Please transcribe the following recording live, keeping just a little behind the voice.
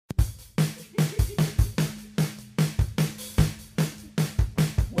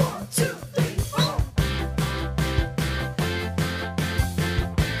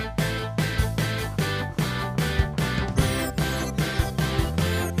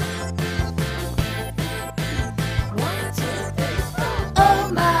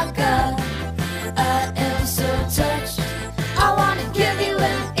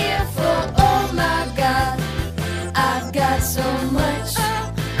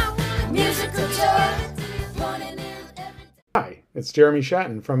It's Jeremy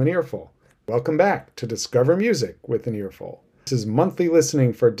Shatton from An Earful. Welcome back to Discover Music with An Earful. This is monthly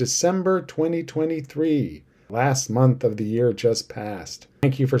listening for December 2023. Last month of the year just passed.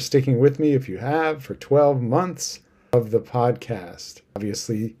 Thank you for sticking with me if you have for 12 months of the podcast.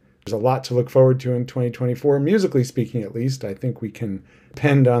 Obviously, there's a lot to look forward to in 2024, musically speaking at least. I think we can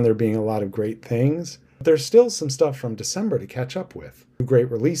depend on there being a lot of great things. But there's still some stuff from December to catch up with. Great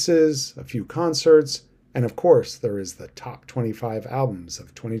releases, a few concerts, and of course, there is the top 25 albums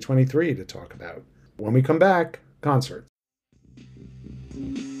of 2023 to talk about. When we come back, concerts.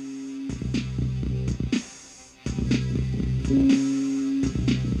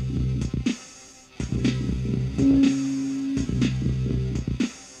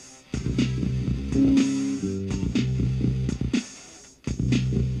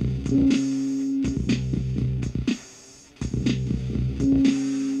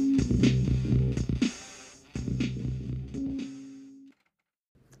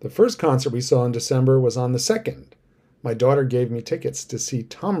 The first concert we saw in December was on the 2nd. My daughter gave me tickets to see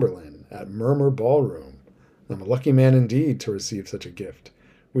Tomberlin at Murmur Ballroom. I'm a lucky man indeed to receive such a gift.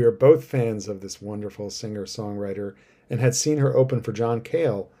 We are both fans of this wonderful singer-songwriter and had seen her open for John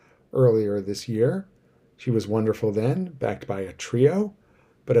Cale earlier this year. She was wonderful then, backed by a trio.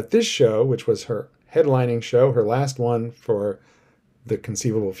 But at this show, which was her headlining show, her last one for the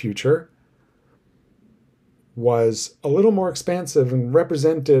conceivable future, was a little more expansive and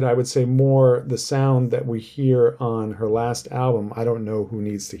represented, I would say, more the sound that we hear on her last album, I Don't Know Who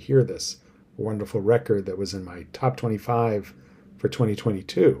Needs to Hear This, a wonderful record that was in my top 25 for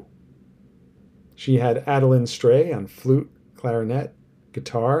 2022. She had Adeline Stray on flute, clarinet,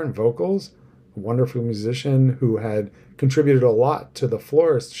 guitar, and vocals, a wonderful musician who had contributed a lot to the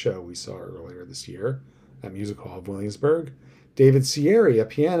Florist show we saw earlier this year at Music Hall of Williamsburg. David Sierri, a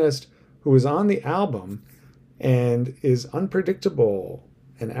pianist who was on the album and is unpredictable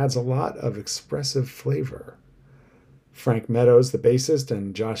and adds a lot of expressive flavor. Frank Meadows, the bassist,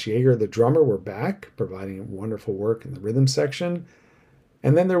 and Josh Yeager, the drummer, were back, providing wonderful work in the rhythm section.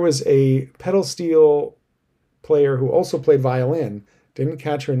 And then there was a pedal steel player who also played violin. Didn't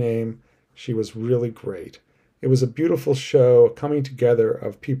catch her name. She was really great. It was a beautiful show, coming together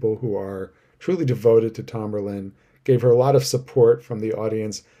of people who are truly devoted to Tomberlin, gave her a lot of support from the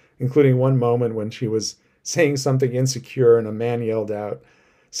audience, including one moment when she was saying something insecure and a man yelled out,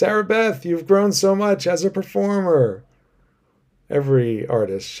 "Sarah Beth, you've grown so much as a performer." Every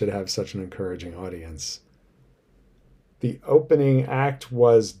artist should have such an encouraging audience. The opening act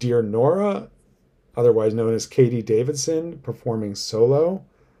was Dear Nora, otherwise known as Katie Davidson, performing solo.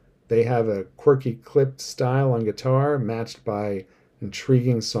 They have a quirky clipped style on guitar matched by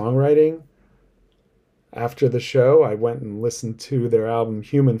intriguing songwriting. After the show, I went and listened to their album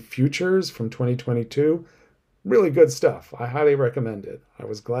Human Futures from 2022. Really good stuff. I highly recommend it. I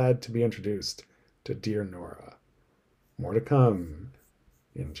was glad to be introduced to Dear Nora. More to come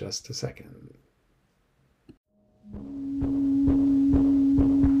in just a second.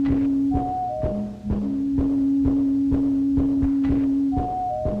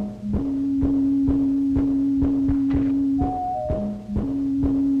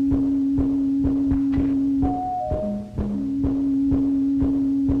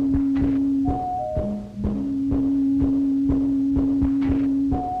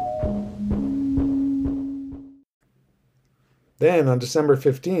 Then on December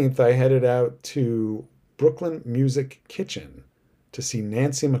 15th, I headed out to Brooklyn Music Kitchen to see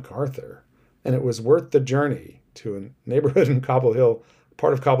Nancy MacArthur. And it was worth the journey to a neighborhood in Cobble Hill,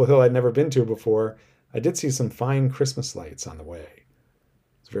 part of Cobble Hill I'd never been to before. I did see some fine Christmas lights on the way.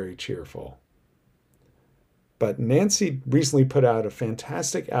 It's very cheerful. But Nancy recently put out a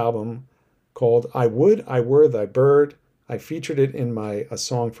fantastic album called I Would I Were Thy Bird. I featured it in my A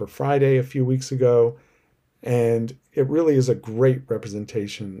Song for Friday a few weeks ago. And it really is a great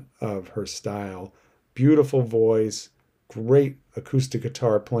representation of her style. Beautiful voice, great acoustic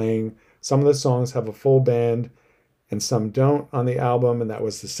guitar playing. Some of the songs have a full band and some don't on the album, and that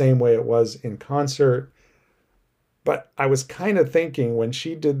was the same way it was in concert. But I was kind of thinking when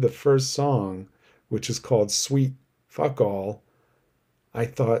she did the first song, which is called Sweet Fuck All, I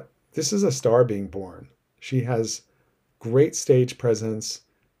thought, this is a star being born. She has great stage presence.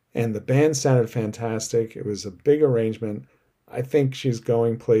 And the band sounded fantastic. It was a big arrangement. I think she's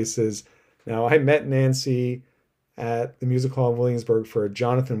going places. Now, I met Nancy at the Music Hall of Williamsburg for a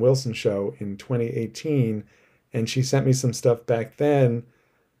Jonathan Wilson show in 2018, and she sent me some stuff back then.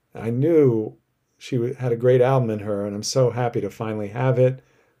 I knew she had a great album in her, and I'm so happy to finally have it.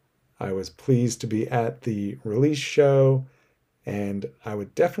 I was pleased to be at the release show, and I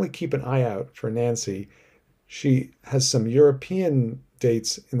would definitely keep an eye out for Nancy. She has some European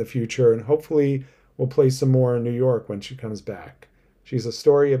dates in the future, and hopefully we'll play some more in New York when she comes back. She's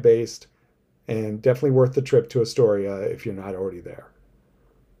Astoria based and definitely worth the trip to Astoria if you're not already there.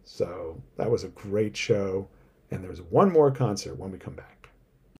 So that was a great show, and there's one more concert when we come back.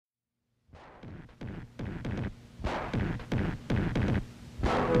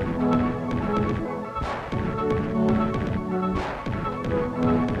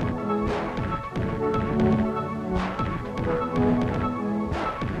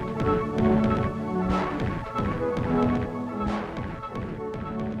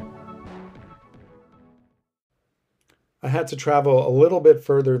 I had to travel a little bit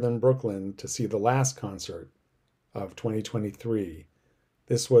further than Brooklyn to see the last concert of 2023.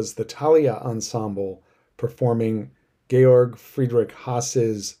 This was the Talea Ensemble performing Georg Friedrich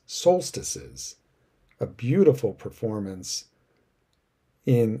Haas's Solstices, a beautiful performance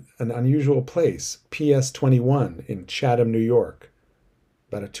in an unusual place, PS 21 in Chatham, New York,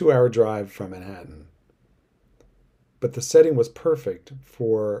 about a 2-hour drive from Manhattan. But the setting was perfect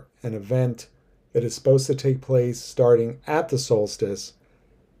for an event that is supposed to take place starting at the solstice,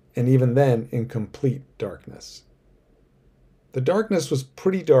 and even then in complete darkness. The darkness was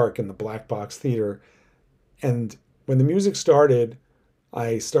pretty dark in the Black Box Theater, and when the music started,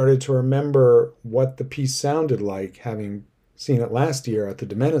 I started to remember what the piece sounded like, having seen it last year at the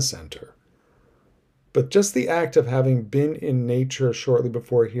Domena Center. But just the act of having been in nature shortly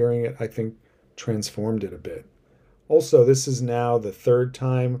before hearing it, I think, transformed it a bit. Also, this is now the third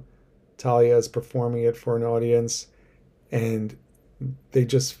time Talea is performing it for an audience, and they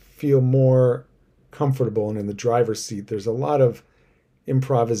just feel more comfortable and in the driver's seat. There's a lot of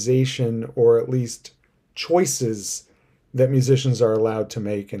improvisation, or at least choices, that musicians are allowed to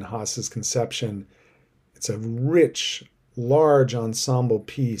make in Haas's conception. It's a rich, large ensemble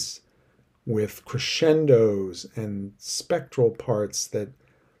piece with crescendos and spectral parts that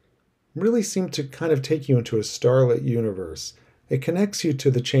really seem to kind of take you into a starlit universe. It connects you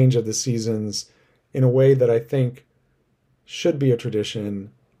to the change of the seasons in a way that I think should be a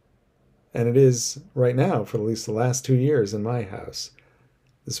tradition, and it is right now for at least the last 2 years in my house.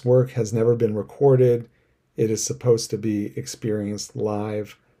 This work has never been recorded. It is supposed to be experienced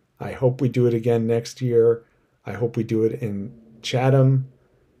live. I hope we do it again next year. I hope we do it in Chatham,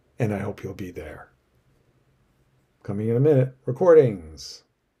 and I hope you'll be there. Coming in a minute, recordings.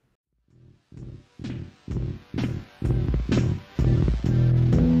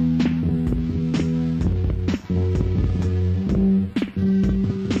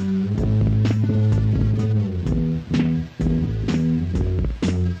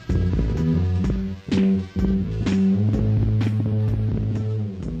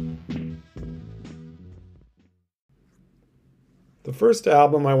 The first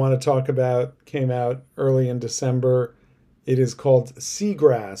album I want to talk about came out early in December. It is called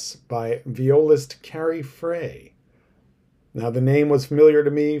Seagrass by violist Carrie Frey. Now, the name was familiar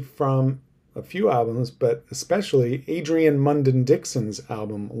to me from a few albums, but especially Adrian Munden Dixon's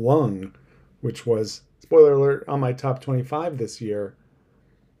album Lung, which was, spoiler alert, on my top 25 this year.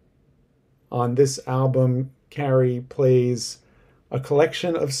 On this album, Carrie plays a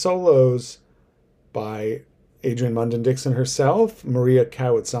collection of solos by Adrian Munden Dixon herself, Maria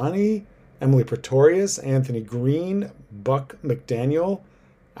Kawatzani, Emily Pretorius, Anthony Green, Buck McDaniel,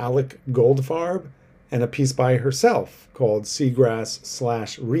 Alec Goldfarb, and a piece by herself called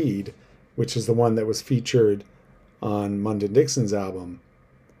Seagrass/Reed, which is the one that was featured on Munden Dixon's album.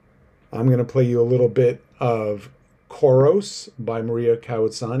 I'm going to play you a little bit of Choros by Maria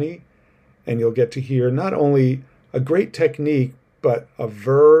Kawatzani, and you'll get to hear not only a great technique, but a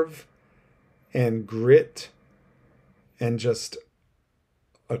verve and grit and just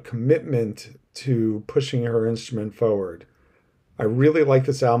a commitment to pushing her instrument forward. I really like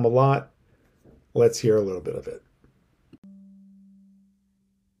this album a lot. Let's hear a little bit of it.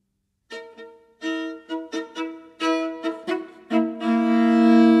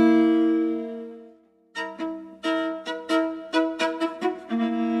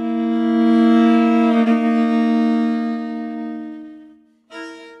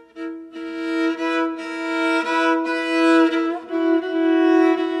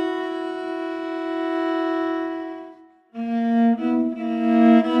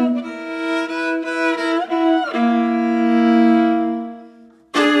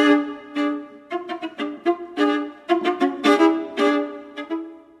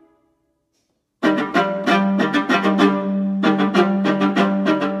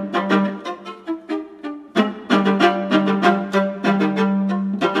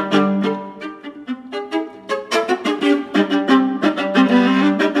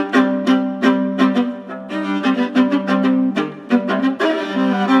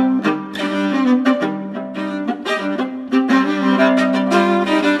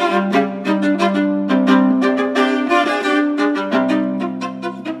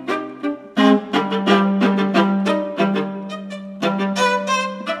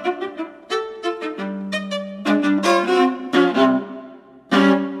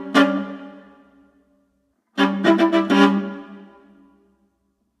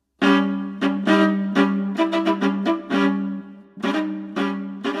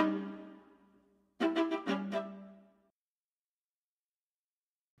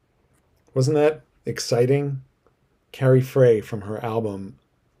 Wasn't that exciting? Carrie Frey from her album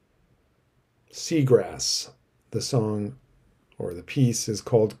Seagrass. The song or the piece is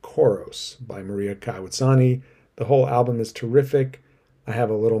called Choros by Maria Kawasani. The whole album is terrific. I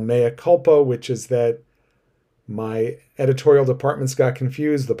have a little mea culpa, which is that my editorial departments got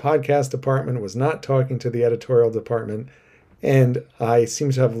confused. The podcast department was not talking to the editorial department. And I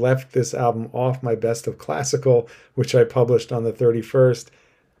seem to have left this album off my Best of Classical, which I published on the 31st.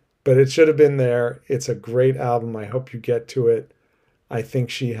 But it should have been there. It's a great album. I hope you get to it. I think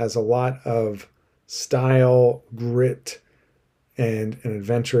she has a lot of style, grit, and an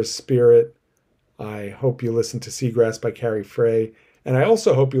adventurous spirit. I hope you listen to Seagrass by Carrie Frey. And I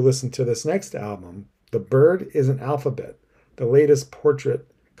also hope you listen to this next album, The Bird is an Alphabet, the latest portrait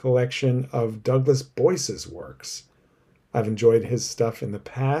collection of Douglas Boyce's works. I've enjoyed his stuff in the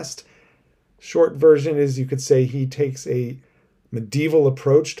past. Short version is, you could say, he takes a medieval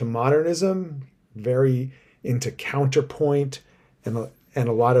approach to modernism, very into counterpoint and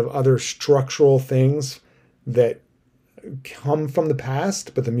a lot of other structural things that come from the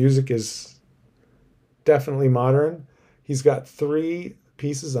past, but the music is definitely modern. He's got 3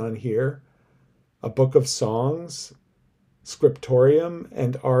 pieces on here: a book of songs, scriptorium,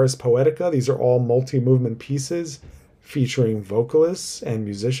 and Ars Poetica. These are all multi-movement pieces featuring vocalists and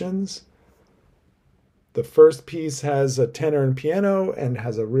musicians. The first piece has a tenor and piano and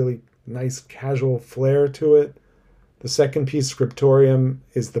has a really nice casual flair to it. The second piece, Scriptorium,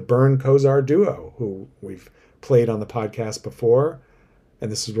 is the Byrne Kozar duo, who we've played on the podcast before.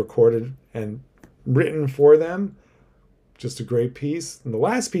 And this is recorded and written for them. Just a great piece. And the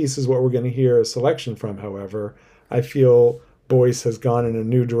last piece is what we're going to hear a selection from, however. I feel Boyce has gone in a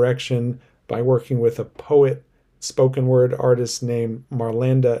new direction by working with a poet, spoken word artist named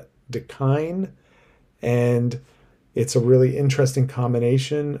Marlanda Dekine. And it's a really interesting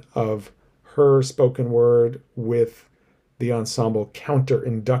combination of her spoken word with the ensemble Counter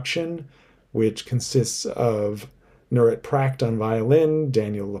Induction, which consists of Nurit Pracht on violin,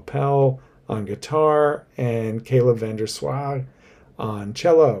 Daniel Lapel on guitar, and Caleb van der Swag on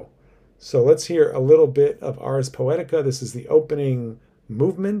cello. So let's hear a little bit of Ars Poetica. This is the opening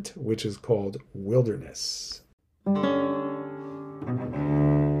movement, which is called Wilderness.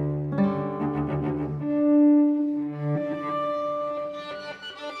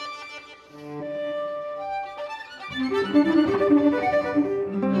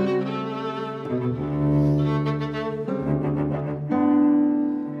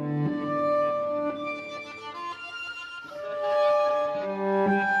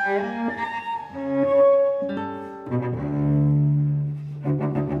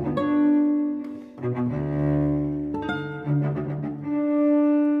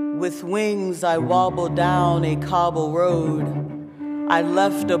 With wings I wobble down a cobble road. I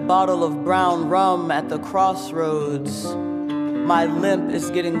left a bottle of brown rum at the crossroads. My limp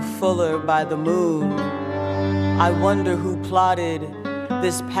is getting fuller by the moon. I wonder who plotted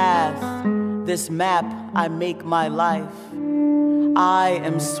this path, this map I make my life. I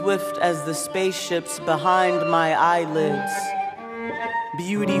am swift as the spaceships behind my eyelids.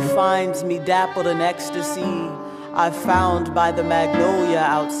 Beauty finds me dappled in ecstasy, I found by the magnolia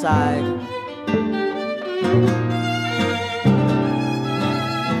outside.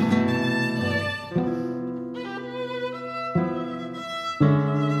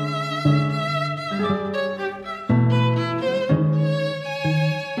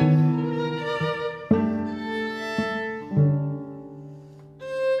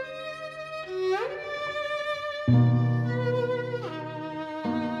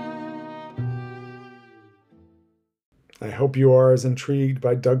 I hope you are as intrigued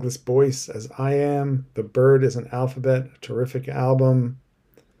by Douglas Boyce as I am. The Bird is an Alphabet, a terrific album.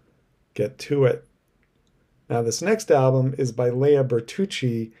 Get to it. Now, this next album is by Leia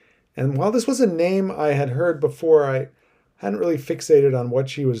Bertucci, and while this was a name I had heard before, I hadn't really fixated on what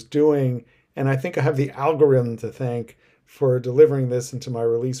she was doing, and I think I have the algorithm to thank for delivering this into my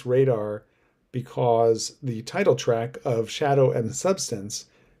release radar, because the title track of Shadow and Substance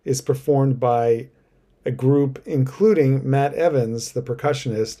is performed by a group including Matt Evans, the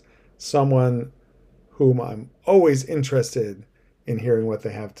percussionist, someone whom I'm always interested in hearing what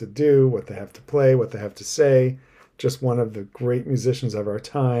they have to do, what they have to play, what they have to say. Just one of the great musicians of our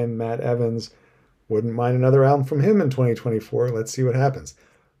time, Matt Evans. Wouldn't mind another album from him in 2024. Let's see what happens.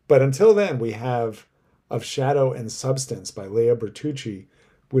 But until then, we have Of Shadow and Substance by Leia Bertucci,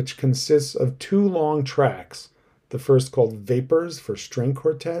 which consists of 2 long tracks. The first called Vapors for string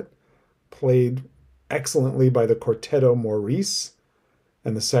quartet, played excellently by the Quartetto Maurice,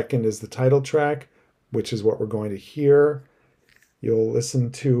 and the second is the title track, which is what we're going to hear. You'll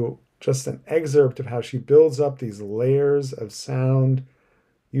listen to just an excerpt of how she builds up these layers of sound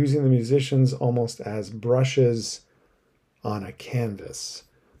using the musicians almost as brushes on a canvas.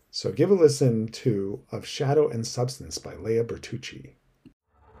 So give a listen to Of Shadow and Substance by Leah Bertucci.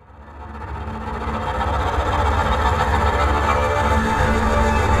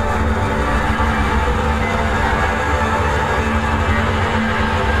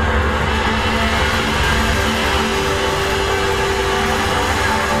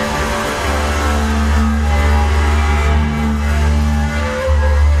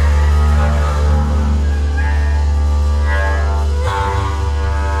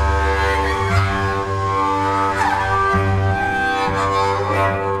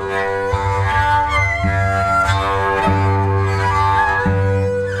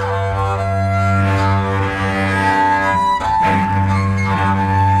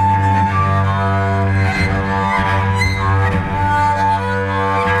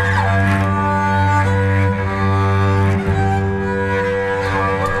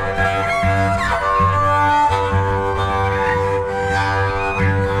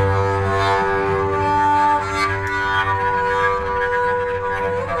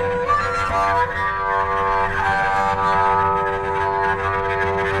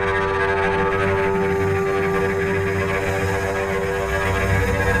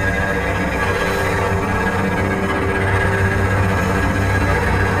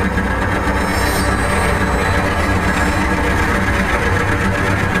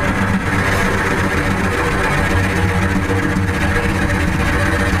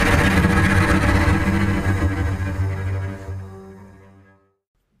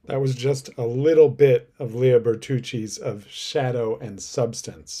 That was just a little bit of Leah Bertucci's Of Shadow and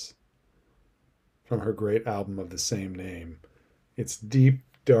Substance from her great album of the same name. It's deep,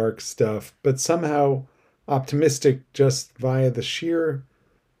 dark stuff, but somehow optimistic just via the sheer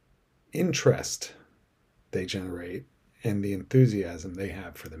interest they generate and the enthusiasm they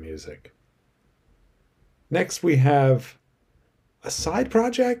have for the music. Next, we have a side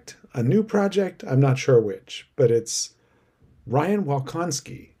project, a new project, I'm not sure which, but it's Ryan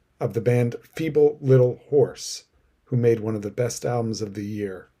Walkonski of the band Feeble Little Horse, who made one of the best albums of the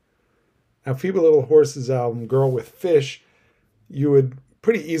year. Now, Feeble Little Horse's album, Girl with Fish, you would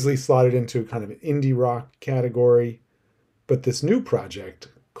pretty easily slot it into kind of an indie rock category, but this new project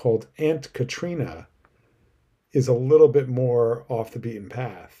called Aunt Katrina is a little bit more off the beaten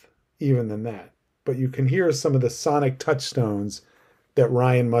path, even than that. But you can hear some of the sonic touchstones that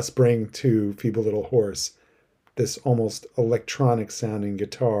Ryan must bring to Feeble Little Horse. This almost electronic sounding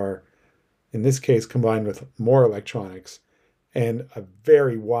guitar, in this case combined with more electronics, and a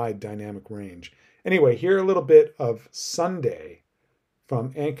very wide dynamic range. Anyway, hear a little bit of Sunday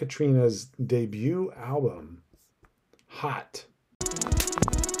from Aunt Katrina's debut album, Hot.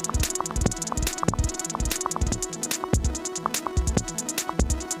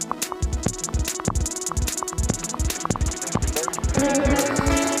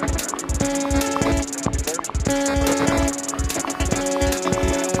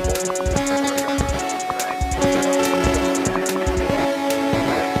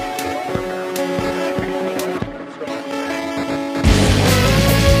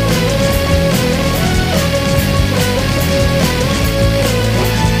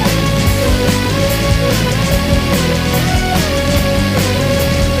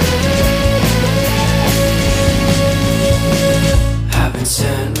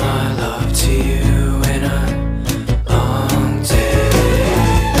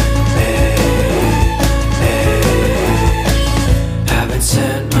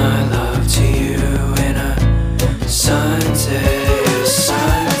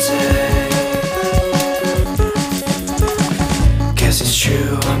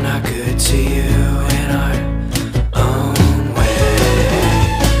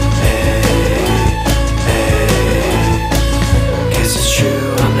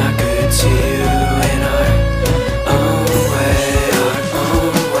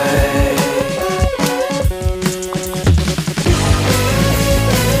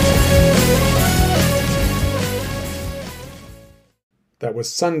 That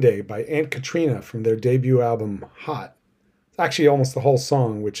was Sunday by Aunt Katrina from their debut album, Hot. It's actually almost the whole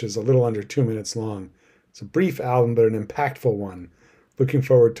song, which is a little under 2 minutes long. It's a brief album, but an impactful one. Looking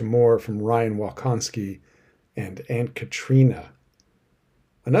forward to more from Ryan Walkonski and Aunt Katrina.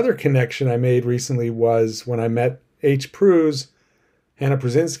 Another connection I made recently was when I met H. Pruz, Hannah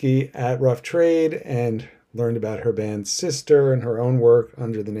Prusinski, at Rough Trade and learned about her band's sister and her own work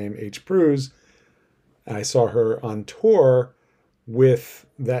under the name H. Pruz. I saw her on tour with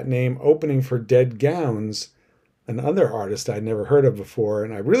that name opening for Dead Gowns, another artist I'd never heard of before,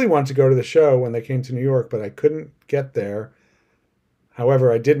 and I really wanted to go to the show when they came to New York, but I couldn't get there.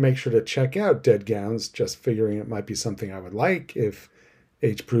 However, I did make sure to check out Dead Gowns, just figuring it might be something I would like if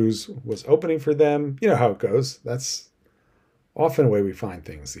H. Bruce was opening for them. You know how it goes. That's often the way we find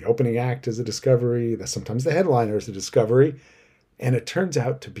things. The opening act is a discovery. Sometimes the headliner is a discovery. And it turns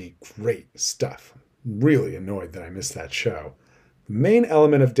out to be great stuff. I'm really annoyed that I missed that show. The main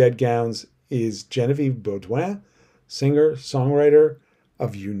element of Dead Gowns is Genevieve Baudouin, singer, songwriter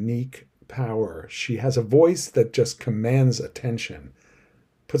of unique power. She has a voice that just commands attention,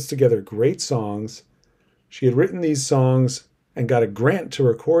 puts together great songs. She had written these songs and got a grant to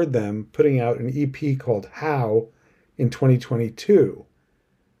record them, putting out an EP called How in 2022.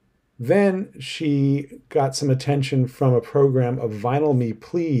 Then she got some attention from a program of Vinyl Me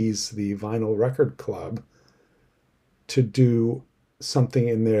Please, the Vinyl Record Club, to do something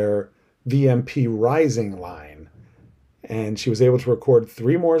in their VMP Rising line. And she was able to record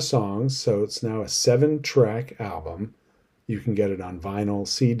 3 more songs, so it's now a 7-track album. You can get it on vinyl,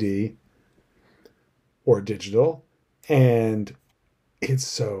 CD, or digital. And it's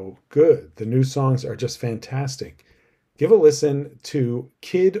so good. The new songs are just fantastic. Give a listen to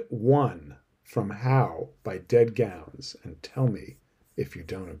Kid One from How by Dead Gowns and tell me if you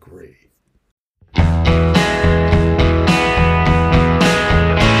don't agree.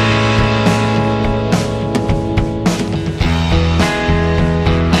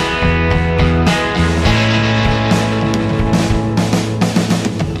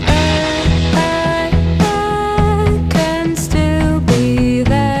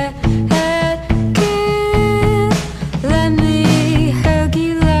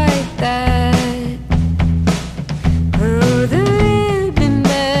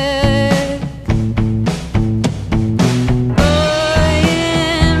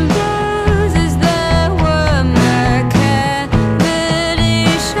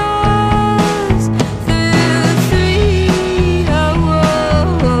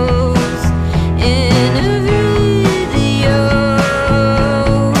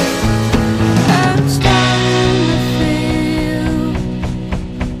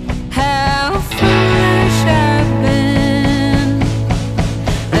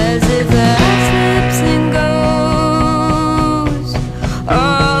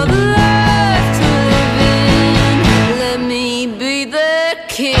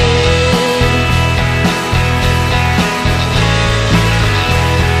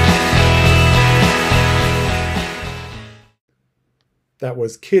 That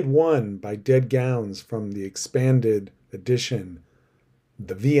was Kid One by Dead Gowns from the expanded edition,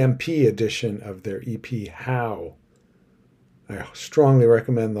 the VMP edition of their EP, How. I strongly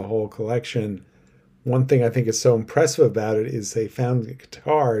recommend the whole collection. One thing I think is so impressive about it is they found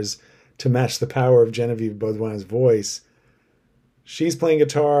guitars to match the power of Genevieve Baudouin's voice. She's playing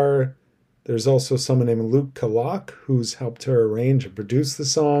guitar. There's also someone named Luke Kalak who's helped her arrange and produce the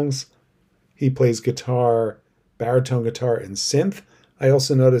songs. He plays guitar, baritone guitar, and synth. I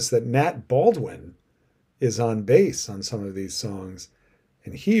also noticed that Nat Baldwin is on bass on some of these songs.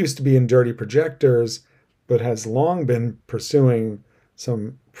 And he used to be in Dirty Projectors, but has long been pursuing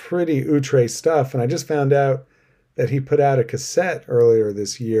some pretty outre stuff. And I just found out that he put out a cassette earlier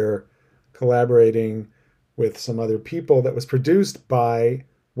this year, collaborating with some other people, that was produced by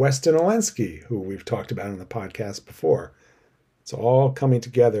Weston Olensky, who we've talked about on the podcast before. It's all coming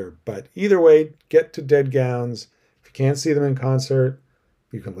together. But either way, get to Dead Gowns. If you can't see them in concert,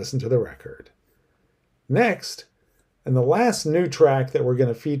 you can listen to the record. Next, and the last new track that we're going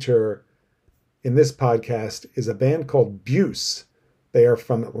to feature in this podcast is a band called Buse. They are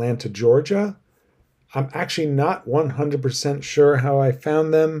from Atlanta, Georgia. I'm actually not 100% sure how I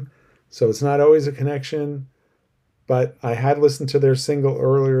found them, so it's not always a connection, but I had listened to their single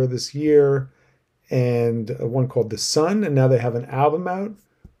earlier this year, and one called The Sun, and now they have an album out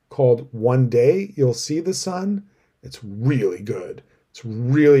called One Day You'll See the Sun. It's really good. It's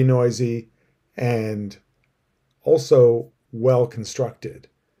really noisy and also well constructed.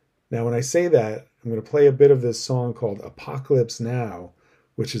 Now, when I say that, I'm going to play a bit of this song called Apocalypse Now,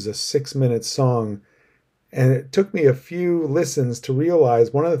 which is a 6-minute song. And it took me a few listens to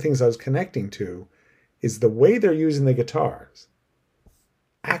realize one of the things I was connecting to is the way they're using the guitars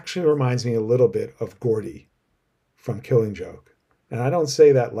actually reminds me a little bit of Gordy from Killing Joke. And I don't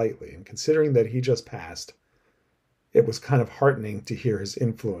say that lightly. And considering that he just passed, it was kind of heartening to hear his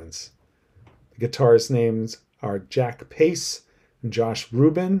influence. The guitarist names are Jack Pace and Josh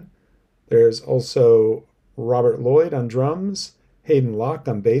Rubin. There's also Robert Lloyd on drums, Hayden Locke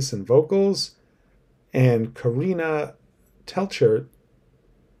on bass and vocals, and Karina Telchert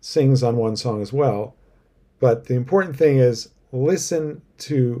sings on one song as well. But the important thing is listen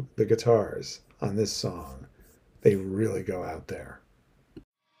to the guitars on this song. They really go out there.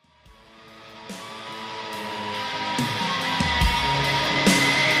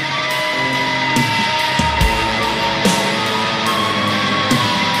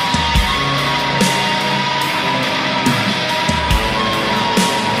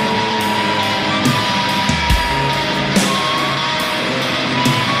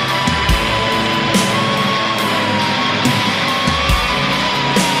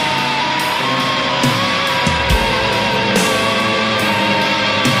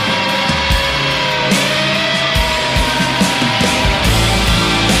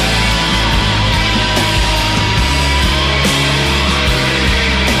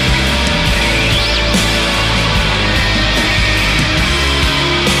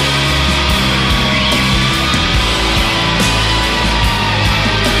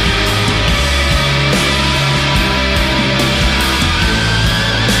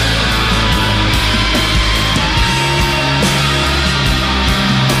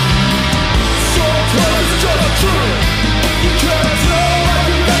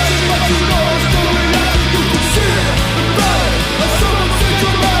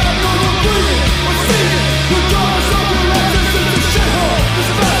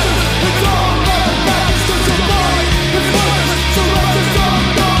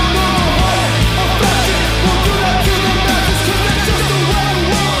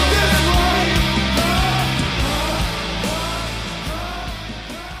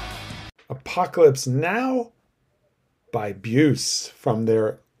 Apocalypse Now by Buse from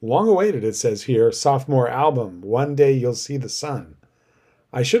their long-awaited, it says here, sophomore album, One Day You'll See the Sun.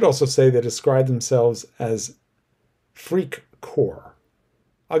 I should also say they describe themselves as freak core.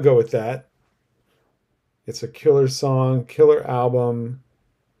 I'll go with that. It's a killer song, killer album,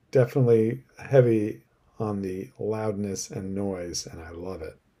 definitely heavy on the loudness and noise, and I love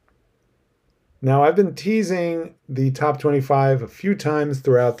it. Now, I've been teasing the top 25 a few times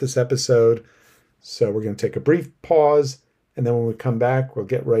throughout this episode, so we're going to take a brief pause, and then when we come back, we'll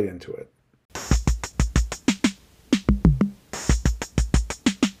get right into it.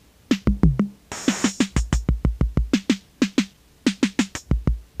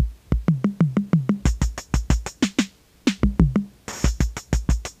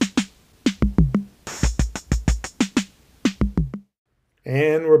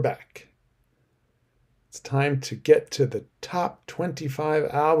 And we're back. It's time to get to the top 25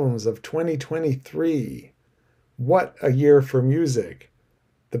 albums of 2023. What a year for music.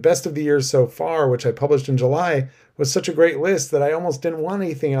 The best of the year so far, which I published in July, was such a great list that I almost didn't want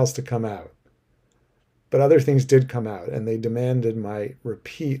anything else to come out. But other things did come out, and they demanded my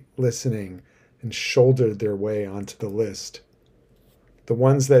repeat listening and shouldered their way onto the list. The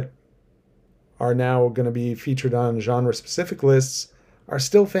ones that are now going to be featured on genre-specific lists are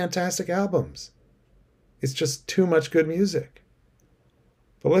still fantastic albums. It's just too much good music.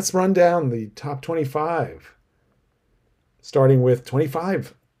 But let's run down the top 25. Starting with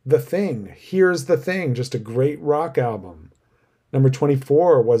 25, The Thing. Here's The Thing, just a great rock album. Number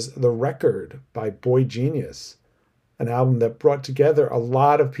 24 was The Record by Boy Genius, an album that brought together a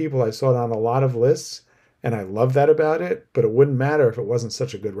lot of people. I saw it on a lot of lists, and I love that about it, but it wouldn't matter if it wasn't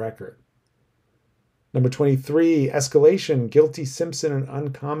such a good record. Number 23, Escalation, Guilty Simpson, and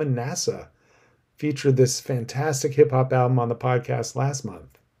Uncommon NASA. Featured this fantastic hip-hop album on the podcast last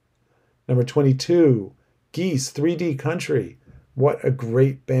month. Number 22, Geese, 3D Country. What a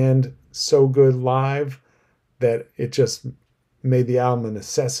great band. So good live that it just made the album a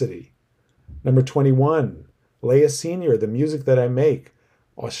necessity. Number 21, Leia Sr., The Music That I Make.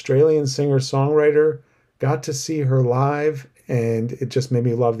 Australian singer-songwriter. Got to see her live, and it just made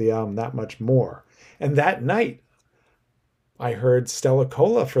me love the album that much more. And that night, I heard Stella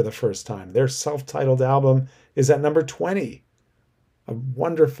Cola for the first time. Their self-titled album is at number 20. A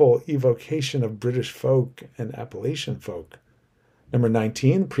wonderful evocation of British folk and Appalachian folk. Number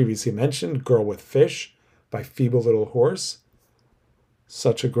 19, previously mentioned, Girl with Fish by Feeble Little Horse.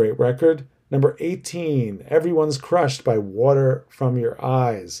 Such a great record. Number 18, Everyone's Crushed by Water From Your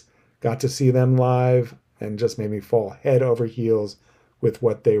Eyes. Got to see them live and just made me fall head over heels with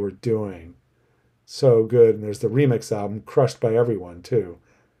what they were doing. So good. And there's the remix album, Crushed by Everyone, too.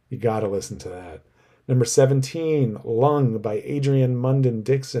 You got to listen to that. Number 17, Lung by Adrian Munden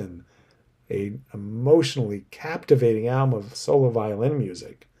Dixon. An emotionally captivating album of solo violin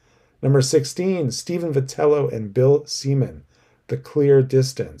music. Number 16, Stephen Vitello and Bill Seaman, The Clear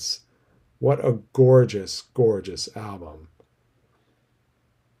Distance. What a gorgeous, gorgeous album.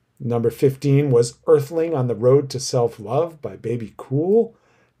 Number 15 was Earthling on the Road to Self-Love by Baby Cool.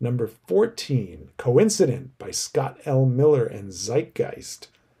 Number 14, Coincident by Scott L. Miller and Zeitgeist,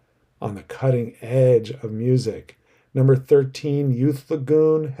 on the cutting edge of music. Number 13, Youth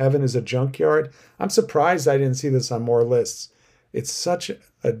Lagoon, Heaven is a Junkyard. I'm surprised I didn't see this on more lists. It's such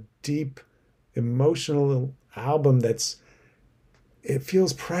a deep, emotional album it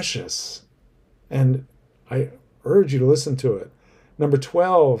feels precious. And I urge you to listen to it. Number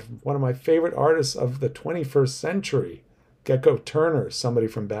 12, one of my favorite artists of the 21st century, Gecko Turner, Somebody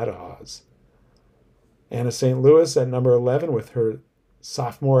from Badajoz. Anna St. Louis at number 11 with her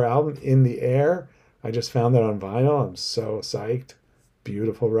sophomore album, In the Air. I just found that on vinyl. I'm so psyched.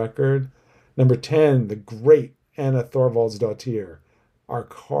 Beautiful record. Number 10, the great Anna Thorvaldsdottir,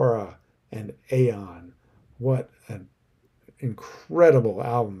 Arcora and Aeon. What an incredible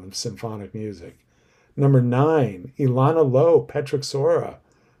album of symphonic music. Number 9, Ilana Lowe, Petrixora,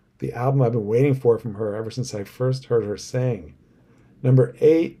 the album I've been waiting for from her ever since I first heard her sing. Number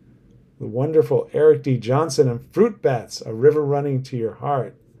 8, the wonderful Eric D. Johnson and Fruit Bats, A River Running to Your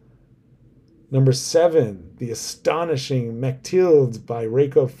Heart. Number 7, the astonishing Mechtilde by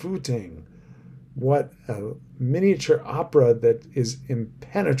Reiko Futing. What a miniature opera that is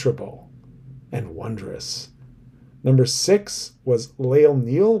impenetrable and wondrous. Number 6 was Lael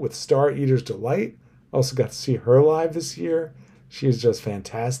Neal with Star Eater's Delight. Also got to see her live this year. She is just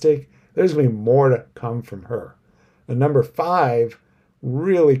fantastic. There's going to be more to come from her. And number 5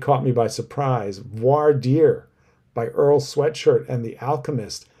 really caught me by surprise. Voir Dire by Earl Sweatshirt and The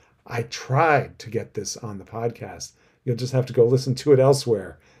Alchemist. I tried to get this on the podcast. You'll just have to go listen to it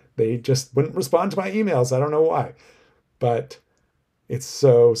elsewhere. They just wouldn't respond to my emails. I don't know why. But it's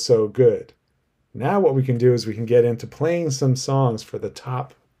so, so good. Now what we can do is we can get into playing some songs for the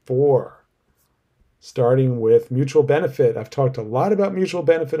top 4. Starting with Mutual Benefit. I've talked a lot about Mutual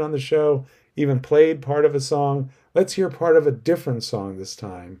Benefit on the show, even played part of a song. Let's hear part of a different song this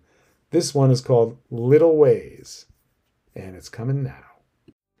time. This one is called Little Ways, and it's coming now.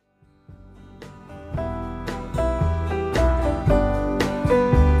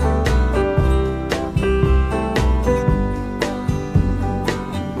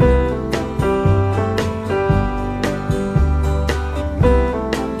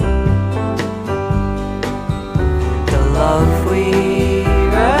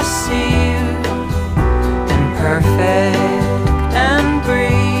 Perfect and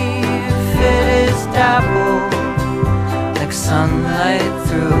brief, it is dappled like sunlight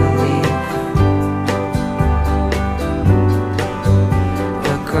through a leaf.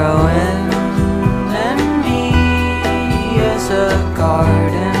 The growing in me is a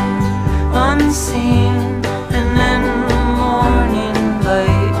garden unseen, and in the morning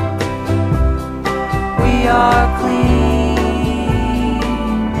light we are clean.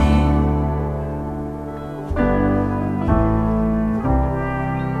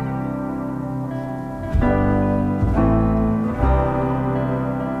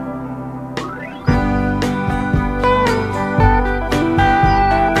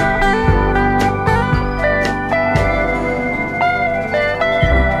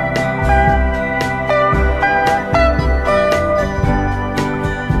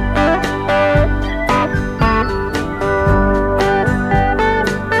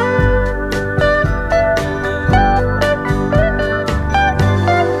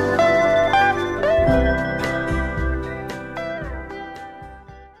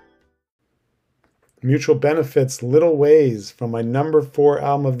 Mutual Benefit's Little Ways from my number 4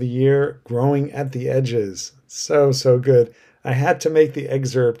 album of the year, Growing at the Edges. So, so good. I had to make the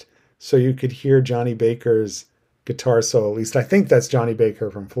excerpt so you could hear Johnny Baker's guitar solo. At least I think that's Johnny Baker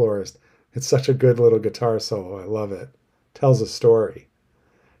from Florist. It's such a good little guitar solo. I love it. Tells a story.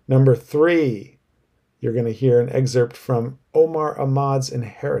 Number 3, you're going to hear an excerpt from Omar Ahmad's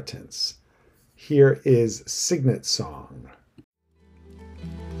Inheritance. Here is Signet Song.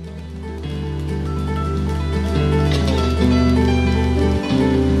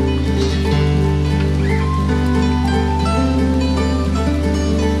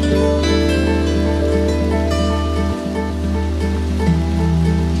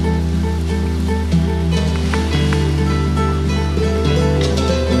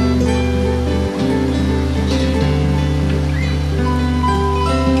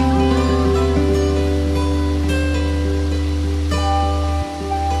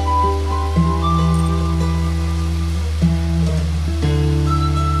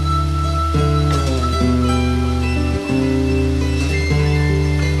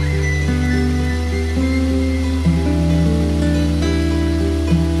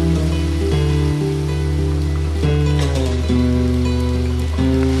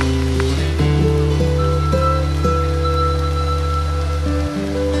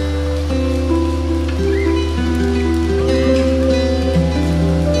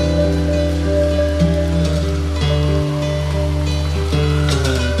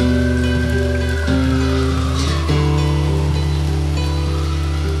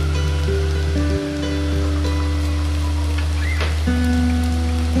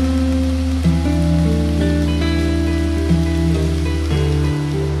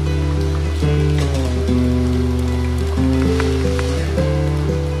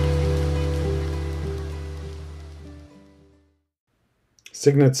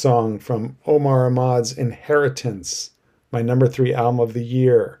 Signet song from Omar Ahmad's Inheritance, my number 3 album of the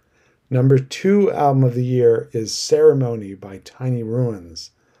year. Number 2 album of the year is Ceremony by Tiny Ruins,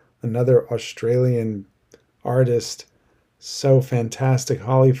 another Australian artist. So fantastic.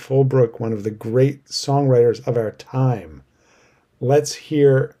 Holly Fulbrook, one of the great songwriters of our time. Let's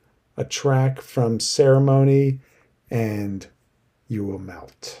hear a track from Ceremony, and you will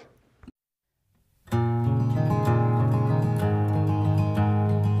melt.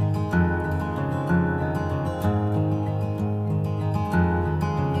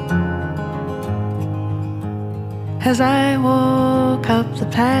 As I walk up the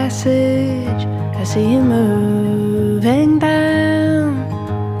passage, I see you moving down.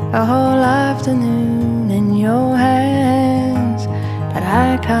 A whole afternoon in your hands, but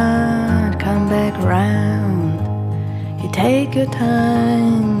I can't come back round. You take your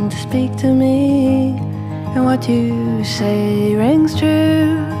time to speak to me, and what you say rings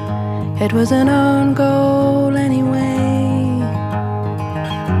true. It was an own goal anyway,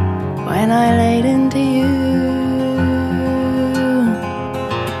 when I laid into you.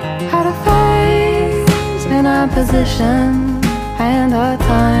 Out of phase in our position and our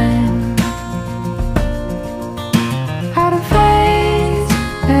time. Out of phase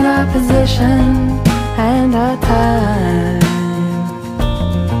in our position and our time.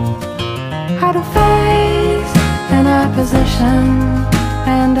 Out of phase in our position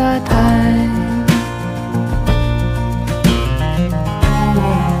and our time.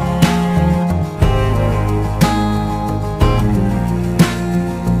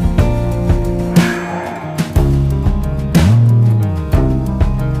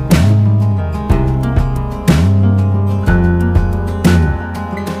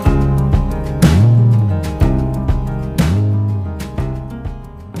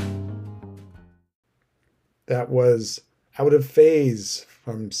 That was Out of Phase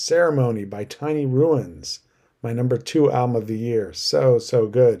from Ceremony by Tiny Ruins, my number 2 album of the year. So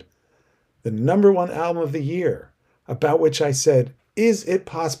good. The number 1 album of the year, about which I said, is it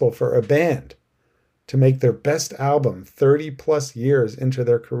possible for a band to make their best album 30 plus years into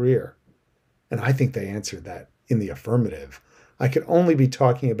their career? And I think they answered that in the affirmative. I could only be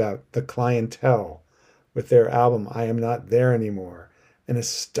talking about The Clientele with their album I Am Not There Anymore, an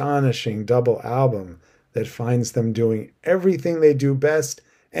astonishing double album that finds them doing everything they do best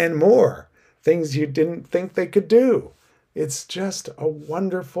and more, things you didn't think they could do. It's just a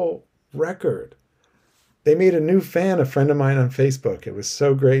wonderful record. They made a new fan, a friend of mine on Facebook. It was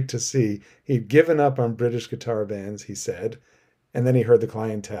so great to see. He'd given up on British guitar bands, he said, and then he heard The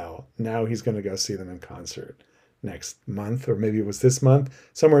Clientele. Now he's going to go see them in concert next month, or maybe it was this month,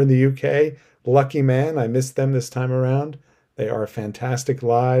 somewhere in the UK. Lucky man, I missed them this time around. They are fantastic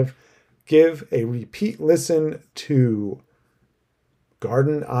live. Give a repeat listen to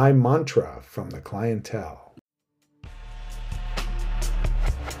Garden Eye Mantra from The Clientele.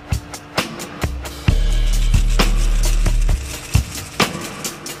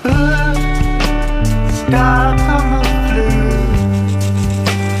 Stars on the blue,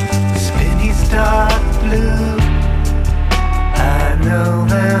 spinny dark blue, I know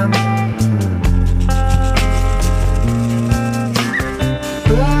them.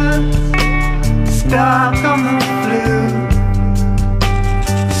 Stars on the blue,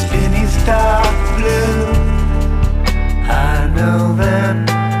 spinny dark blue, I know them.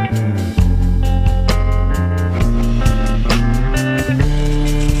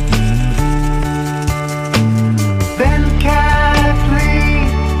 Then Kathleen,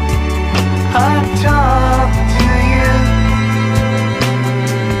 I talk to you.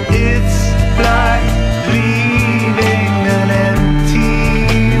 It's like leaving an empty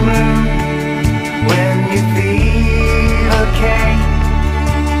room when you feel okay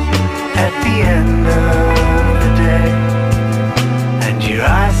at the end of the day, and your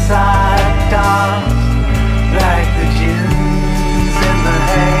eyesight dawns like the dunes in the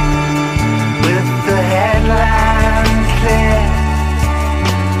hay, with the headlands clear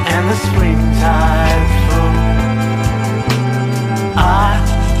and the springtide full. I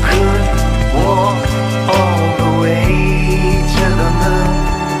could walk all the way to the moon.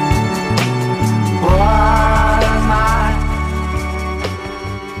 What am I?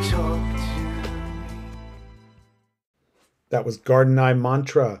 Talk to me. That was Garden Eye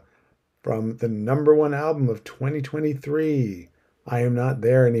Mantra from the number 1 album of 2023, I Am Not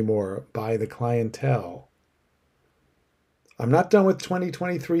There Anymore by The Clientele. I'm not done with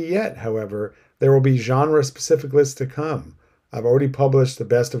 2023 yet, however. There will be genre-specific lists to come. I've already published the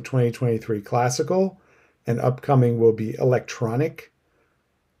best of 2023 classical, and upcoming will be electronic,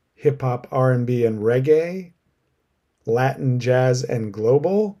 hip-hop, R&B, and reggae, Latin, Jazz, and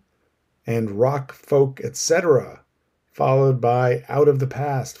Global, and Rock, Folk, etc., followed by Out of the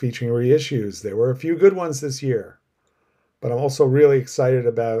Past featuring reissues. There were a few good ones this year, but I'm also really excited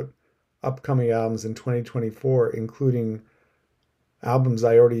about upcoming albums in 2024, including albums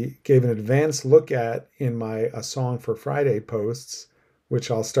I already gave an advanced look at in my A Song for Friday posts,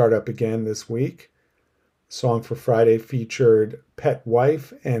 which I'll start up again this week. Song for Friday featured Pet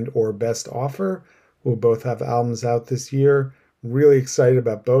Wife and or Best Offer, who both have albums out this year. Really excited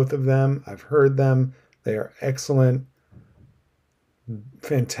about both of them. I've heard them. They are excellent,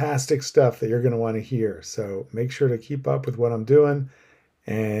 fantastic stuff that you're going to want to hear. So make sure to keep up with what I'm doing.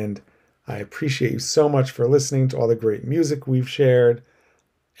 And I appreciate you so much for listening to all the great music we've shared.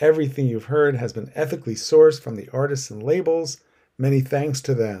 Everything you've heard has been ethically sourced from the artists and labels. Many thanks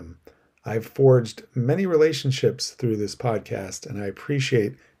to them. I've forged many relationships through this podcast, and I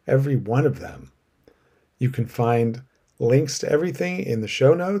appreciate every one of them. You can find links to everything in the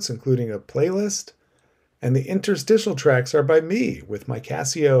show notes, including a playlist. And the interstitial tracks are by me, with my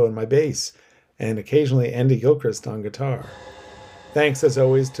Casio and my bass, and occasionally Andy Gilchrist on guitar. Thanks, as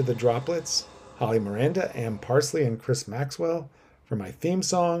always, to the Droplets, Holly Miranda, Am Parsley, and Chris Maxwell for my theme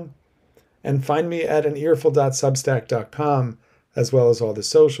song. And find me at anearful.substack.com, as well as all the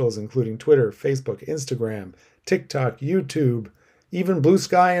socials, including Twitter, Facebook, Instagram, TikTok, YouTube, even Blue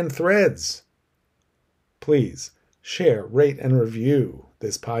Sky and Threads. Please share, rate, and review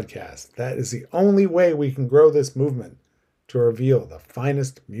this podcast. That is the only way we can grow this movement to reveal the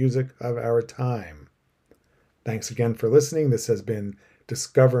finest music of our time. Thanks again for listening. This has been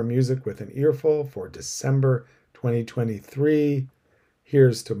Discover Music with an Earful for December 2023.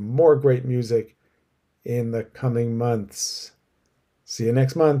 Here's to more great music in the coming months. See you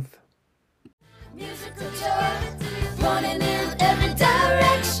next month.